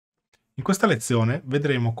In questa lezione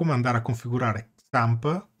vedremo come andare a configurare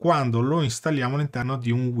XAMPP quando lo installiamo all'interno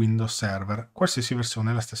di un Windows Server. Qualsiasi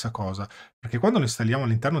versione è la stessa cosa, perché quando lo installiamo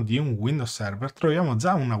all'interno di un Windows Server troviamo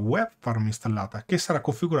già una webfarm installata che sarà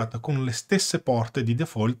configurata con le stesse porte di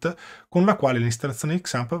default con la quale l'installazione di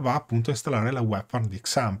XAMPP va appunto a installare la webfarm di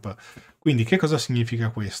XAMPP. Quindi che cosa significa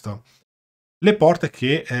questo? Le porte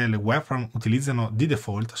che le webfarm utilizzano di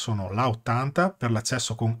default sono la 80 per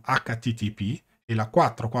l'accesso con HTTP e la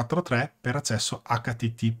 443 per accesso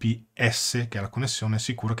HTTPS, che è la connessione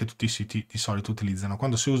sicura che tutti i siti di solito utilizzano.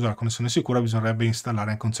 Quando si usa la connessione sicura bisognerebbe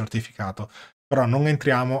installare anche un certificato, però non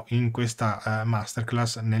entriamo in questa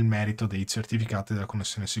masterclass nel merito dei certificati della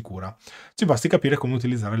connessione sicura. Ci basti capire come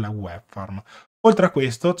utilizzare la webfarm. Oltre a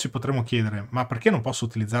questo ci potremmo chiedere, ma perché non posso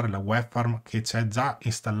utilizzare la webfarm che c'è già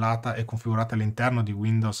installata e configurata all'interno di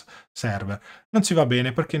Windows Server? Non ci va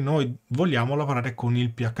bene perché noi vogliamo lavorare con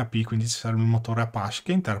il PHP, quindi ci serve un motore Apache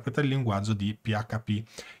che interpreta il linguaggio di PHP.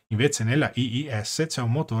 Invece nella IIS c'è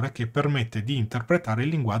un motore che permette di interpretare il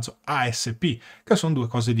linguaggio ASP, che sono due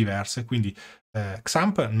cose diverse, quindi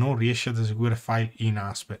XAMPP non riesce ad eseguire file in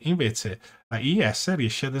ASP, invece la IIS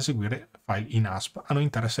riesce ad eseguire file in ASP. A noi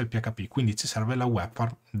interessa il PHP, quindi ci serve la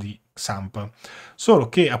webfarm di XAMPP. Solo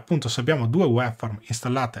che appunto se abbiamo due webfarm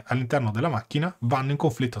installate all'interno della macchina vanno in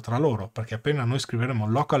conflitto tra loro, perché appena noi scriveremo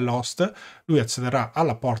localhost lui accederà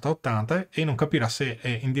alla porta 80 e non capirà se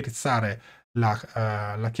indirizzare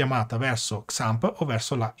la chiamata verso XAMPP o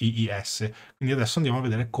verso la IIS. Quindi adesso andiamo a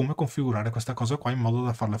vedere come configurare questa cosa qua in modo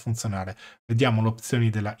da farla funzionare. Vediamo le opzioni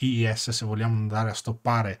della IIS se vogliamo andare a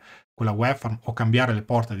stoppare quella webfarm o cambiare le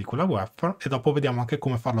porte di quella webfarm, e dopo vediamo anche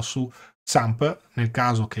come farlo su XAMPP nel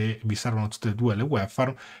caso che vi servono tutte e due le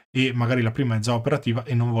webfarm e magari la prima è già operativa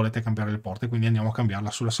e non volete cambiare le porte, quindi andiamo a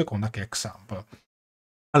cambiarla sulla seconda che è XAMPP.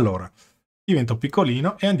 Allora, divento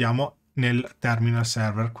piccolino e andiamo nel terminal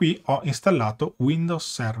server. Qui ho installato Windows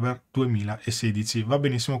Server 2016, va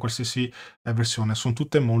benissimo qualsiasi versione, sono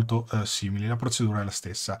tutte molto simili, la procedura è la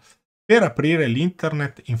stessa. Per aprire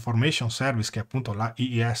l'Internet Information Service, che è appunto la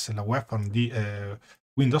IIS, la webfarm di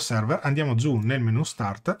Windows Server, andiamo giù nel menu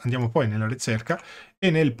Start, andiamo poi nella ricerca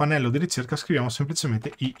e nel pannello di ricerca scriviamo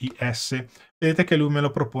semplicemente IIS. Vedete che lui me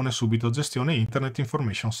lo propone subito, gestione Internet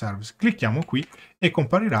Information Service. Clicchiamo qui e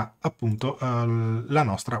comparirà appunto la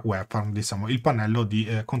nostra webfarm, diciamo il pannello di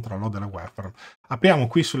controllo della webfarm. Apriamo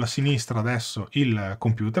qui sulla sinistra adesso il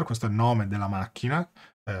computer, questo è il nome della macchina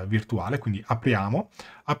virtuale, quindi apriamo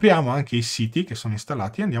anche i siti che sono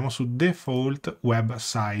installati e andiamo su Default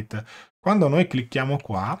Website. Quando noi clicchiamo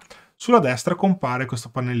qua, sulla destra compare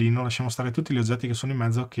questo pannellino, lasciamo stare tutti gli oggetti che sono in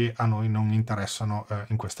mezzo che a noi non interessano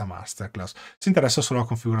in questa masterclass, ci interessa solo la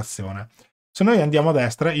configurazione. Se noi andiamo a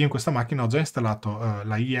destra, io in questa macchina ho già installato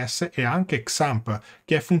la IS e anche XAMPP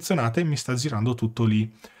che è funzionata e mi sta girando tutto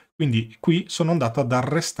lì. Quindi qui sono andato ad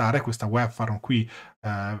arrestare questa webfarm, qui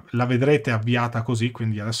la vedrete avviata così,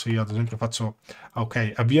 quindi adesso io ad esempio faccio,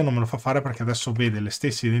 ok, avvio non me lo fa fare perché adesso vede le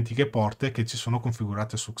stesse identiche porte che ci sono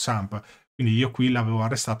configurate su XAMPP, quindi io qui l'avevo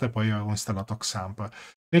arrestata e poi avevo installato XAMPP.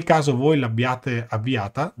 Nel caso voi l'abbiate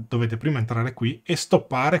avviata, dovete prima entrare qui e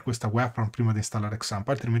stoppare questa webfarm prima di installare XAMPP,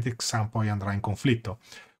 altrimenti XAMPP poi andrà in conflitto.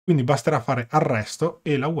 Quindi basterà fare arresto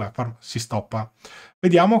e la webfarm si stoppa.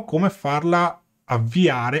 Vediamo come farla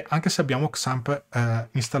avviare anche se abbiamo XAMPP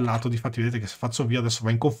installato. Difatti vedete che se faccio via adesso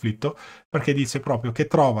va in conflitto perché dice proprio che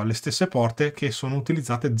trova le stesse porte che sono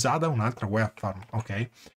utilizzate già da un'altra webfarm, ok?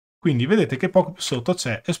 Quindi vedete che poco più sotto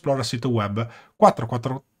c'è esplora sito web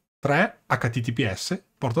 443 HTTPS,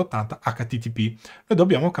 porta 80 HTTP. Noi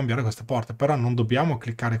dobbiamo cambiare queste porte, però non dobbiamo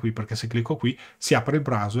cliccare qui perché se clicco qui si apre il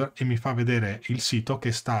browser e mi fa vedere il sito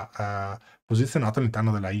che sta posizionato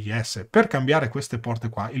all'interno della IIS. Per cambiare queste porte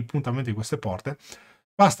qua, il puntamento di queste porte,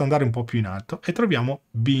 basta andare un po' più in alto e troviamo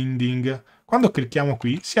binding. Quando clicchiamo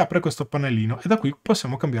qui si apre questo pannellino e da qui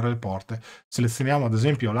possiamo cambiare le porte. Selezioniamo ad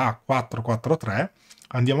esempio la 443,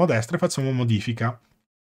 andiamo a destra e facciamo modifica.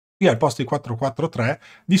 Qui al posto di 443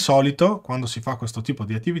 di solito quando si fa questo tipo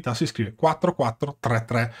di attività si scrive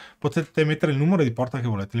 4433. Potete mettere il numero di porta che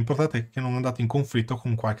volete, l'importante è che non andate in conflitto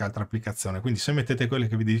con qualche altra applicazione, quindi se mettete quelle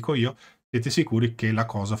che vi dico io siete sicuri che la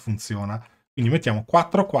cosa funziona. Quindi mettiamo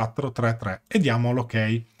 4433 e diamo l'ok.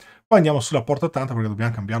 Poi andiamo sulla porta 80 perché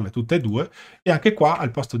dobbiamo cambiarle tutte e due e anche qua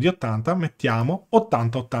al posto di 80 mettiamo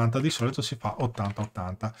 8080, di solito si fa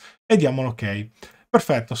 8080 e diamo l'ok.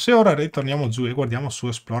 Perfetto, se ora ritorniamo giù e guardiamo su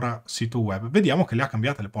Esplora sito web, vediamo che le ha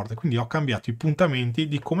cambiate le porte, quindi ho cambiato i puntamenti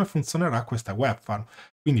di come funzionerà questa webfarm.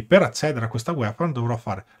 Quindi per accedere a questa webfarm dovrò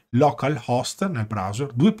fare localhost nel browser,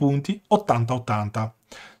 2 punti, 8080.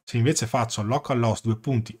 Se invece faccio localhost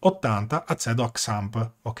 2.80 accedo a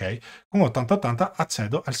XAMPP, ok? Con 8080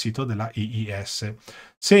 accedo al sito della IIS.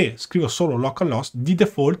 Se scrivo solo localhost, di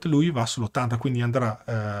default lui va sull'80, quindi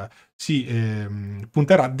andrà,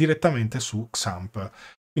 punterà direttamente su XAMPP.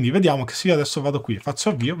 Quindi vediamo che se io adesso vado qui e faccio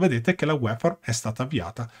avvio, vedete che la webfarm è stata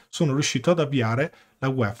avviata. Sono riuscito ad avviare la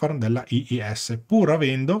webfarm della IIS, pur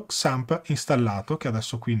avendo XAMPP installato, che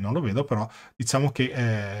adesso qui non lo vedo, però diciamo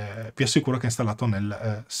che vi assicuro che è installato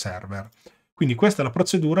nel server. Quindi questa è la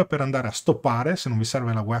procedura per andare a stoppare. Se non vi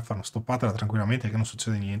serve la webfarm, stoppatela tranquillamente, che non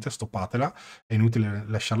succede niente, stoppatela, è inutile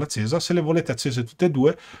lasciarla accesa. Se le volete accese tutte e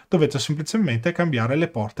due, dovete semplicemente cambiare le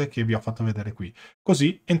porte che vi ho fatto vedere qui,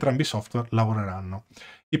 così entrambi i software lavoreranno.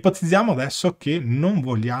 Ipotizziamo adesso che non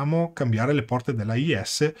vogliamo cambiare le porte della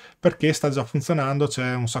IS perché sta già funzionando,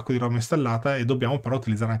 c'è un sacco di roba installata e dobbiamo però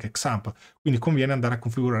utilizzare anche XAMPP, quindi conviene andare a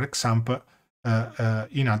configurare XAMPP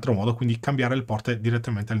in altro modo, quindi cambiare le porte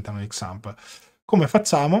direttamente all'interno di XAMPP. Come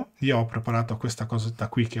facciamo? Io ho preparato questa cosetta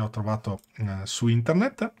qui che ho trovato su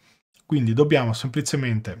internet, quindi dobbiamo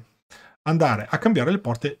semplicemente andare a cambiare le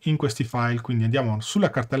porte in questi file. Quindi andiamo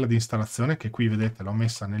sulla cartella di installazione, che qui vedete l'ho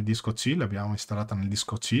messa nel disco C, l'abbiamo installata nel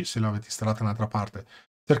disco C. Se l'avete installata in un'altra parte,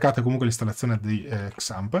 cercate comunque l'installazione di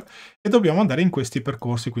XAMPP, e dobbiamo andare in questi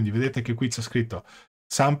percorsi. Quindi vedete che qui c'è scritto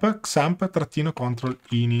XAMPP-control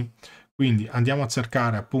ini, quindi andiamo a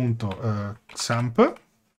cercare appunto XAMPP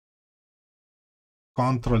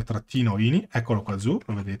control-ini, eccolo qua giù,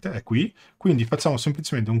 lo vedete, è qui. Quindi facciamo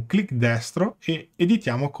semplicemente un clic destro e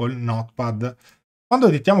editiamo col notepad. Quando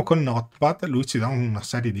editiamo col notepad lui ci dà una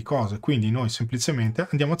serie di cose, quindi noi semplicemente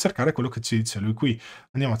andiamo a cercare quello che ci dice lui qui.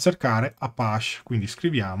 Andiamo a cercare aphache, quindi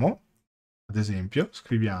scriviamo, ad esempio,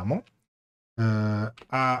 scriviamo,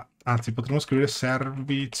 anzi potremmo scrivere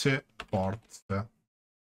service porte.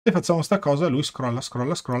 Se facciamo sta cosa, lui scrolla,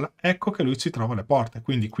 scrolla, scrolla, ecco che lui ci trova le porte.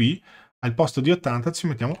 Quindi qui al posto di 80 ci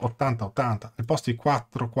mettiamo 80-80, al posto di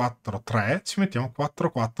 443 ci mettiamo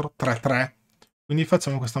 4433. Quindi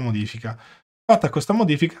facciamo questa modifica. Fatta questa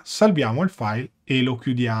modifica, salviamo il file e lo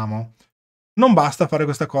chiudiamo. Non basta fare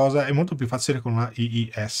questa cosa, è molto più facile con una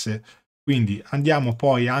IIS. Quindi andiamo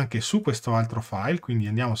poi anche su questo altro file, quindi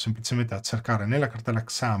andiamo semplicemente a cercare nella cartella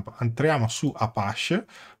XAMPP, entriamo su aphache,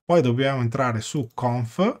 poi dobbiamo entrare su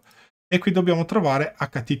conf e qui dobbiamo trovare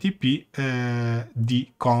HTTP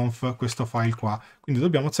di conf, questo file qua. Quindi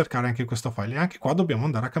dobbiamo cercare anche questo file e anche qua dobbiamo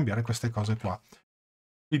andare a cambiare queste cose qua.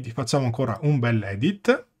 Quindi facciamo ancora un bel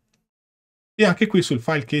edit e anche qui sul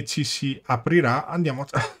file che ci si aprirà andiamo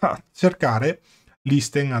a cercare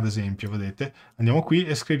listen, ad esempio, vedete? Andiamo qui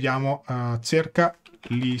e scriviamo cerca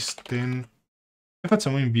listen e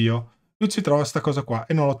facciamo invio. Lui ci trova questa cosa qua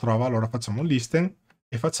e non lo trova, allora facciamo listen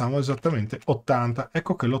e facciamo esattamente 80.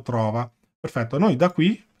 Ecco che lo trova. Perfetto, noi da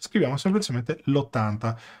qui scriviamo semplicemente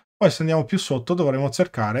l'80. Poi se andiamo più sotto dovremo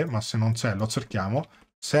cercare, ma se non c'è lo cerchiamo,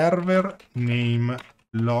 server name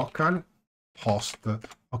local host.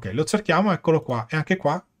 Ok, lo cerchiamo, eccolo qua, e anche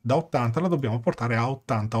qua da 80 la dobbiamo portare a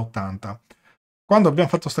 80-80. Quando abbiamo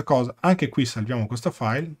fatto questa cosa, anche qui salviamo questo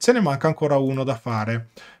file, ce ne manca ancora uno da fare.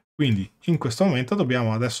 Quindi in questo momento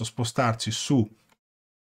dobbiamo adesso spostarci su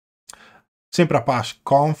sempre Apache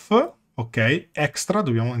conf, ok, extra,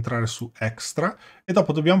 dobbiamo entrare su extra e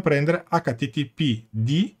dopo dobbiamo prendere http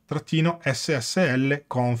d-ssl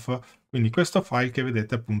conf, quindi questo file che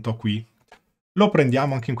vedete appunto qui. Lo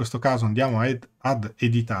prendiamo anche in questo caso, andiamo ad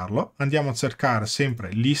editarlo, andiamo a cercare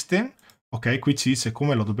sempre listen, ok, qui ci dice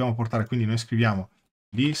come lo dobbiamo portare, quindi noi scriviamo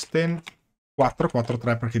listen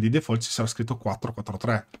 443 perché di default ci sarà scritto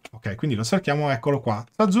 443, ok, quindi lo cerchiamo, eccolo qua,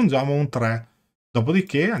 aggiungiamo un 3,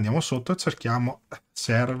 dopodiché andiamo sotto e cerchiamo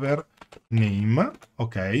server name,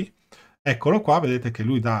 ok, eccolo qua, vedete che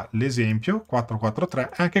lui dà l'esempio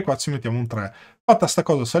 443 e anche qua ci mettiamo un 3. Fatta sta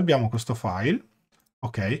cosa salviamo questo file.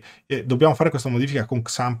 Ok, e dobbiamo fare questa modifica con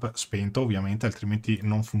XAMPP spento, ovviamente, altrimenti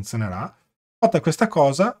non funzionerà. Fatta questa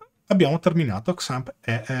cosa, abbiamo terminato, XAMPP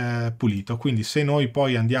è pulito. Quindi se noi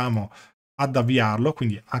poi andiamo ad avviarlo,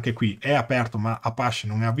 quindi anche qui è aperto ma Apache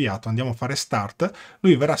non è avviato, andiamo a fare start,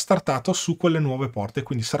 lui verrà startato su quelle nuove porte,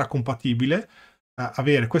 quindi sarà compatibile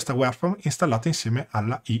avere questa webfarm installata insieme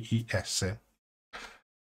alla IIS.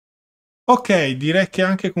 Ok, direi che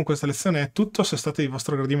anche con questa lezione è tutto. Se è stato di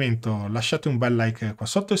vostro gradimento lasciate un bel like qua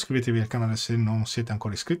sotto, iscrivetevi al canale se non siete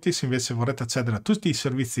ancora iscritti. Se invece vorrete accedere a tutti i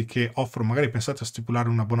servizi che offro, magari pensate a stipulare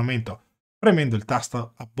un abbonamento, premendo il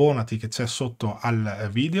tasto abbonati che c'è sotto al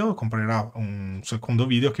video, comparirà un secondo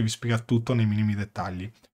video che vi spiega tutto nei minimi dettagli.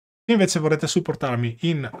 Se invece vorrete supportarmi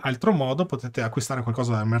in altro modo, potete acquistare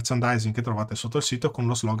qualcosa dal merchandising che trovate sotto il sito con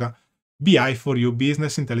lo slogan BI for you,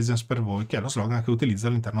 Business Intelligence per voi, che è lo slogan che utilizzo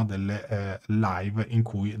all'interno delle live in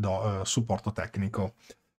cui do supporto tecnico.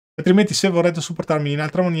 Altrimenti, se vorrete supportarmi in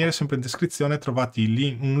altra maniera, sempre in descrizione trovate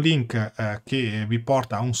un link che vi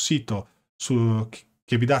porta a un sito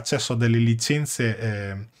che vi dà accesso a delle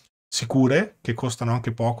licenze sicure, che costano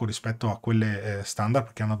anche poco rispetto a quelle standard,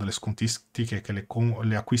 perché hanno delle scontistiche che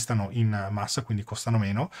le acquistano in massa, quindi costano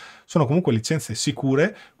meno. Sono comunque licenze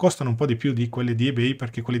sicure, costano un po' di più di quelle di eBay,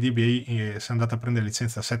 perché quelle di eBay, se andate a prendere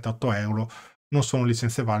licenze a 7-8 euro, non sono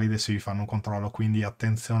licenze valide se vi fanno un controllo, quindi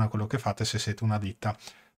attenzione a quello che fate se siete una ditta.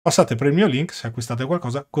 Passate per il mio link se acquistate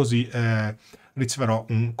qualcosa, così riceverò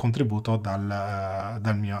un contributo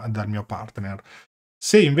dal mio partner.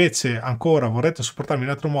 Se invece ancora vorrete supportarmi in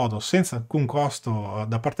altro modo senza alcun costo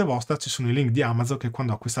da parte vostra, ci sono i link di Amazon, che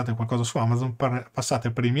quando acquistate qualcosa su Amazon passate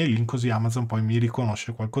per i miei link, così Amazon poi mi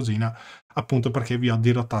riconosce qualcosina, appunto perché vi ho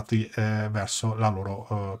dirottati verso la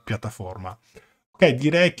loro piattaforma. Ok,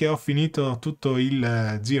 direi che ho finito tutto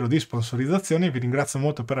il giro di sponsorizzazioni, vi ringrazio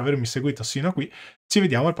molto per avermi seguito sino a qui, ci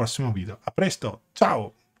vediamo al prossimo video. A presto,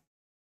 ciao!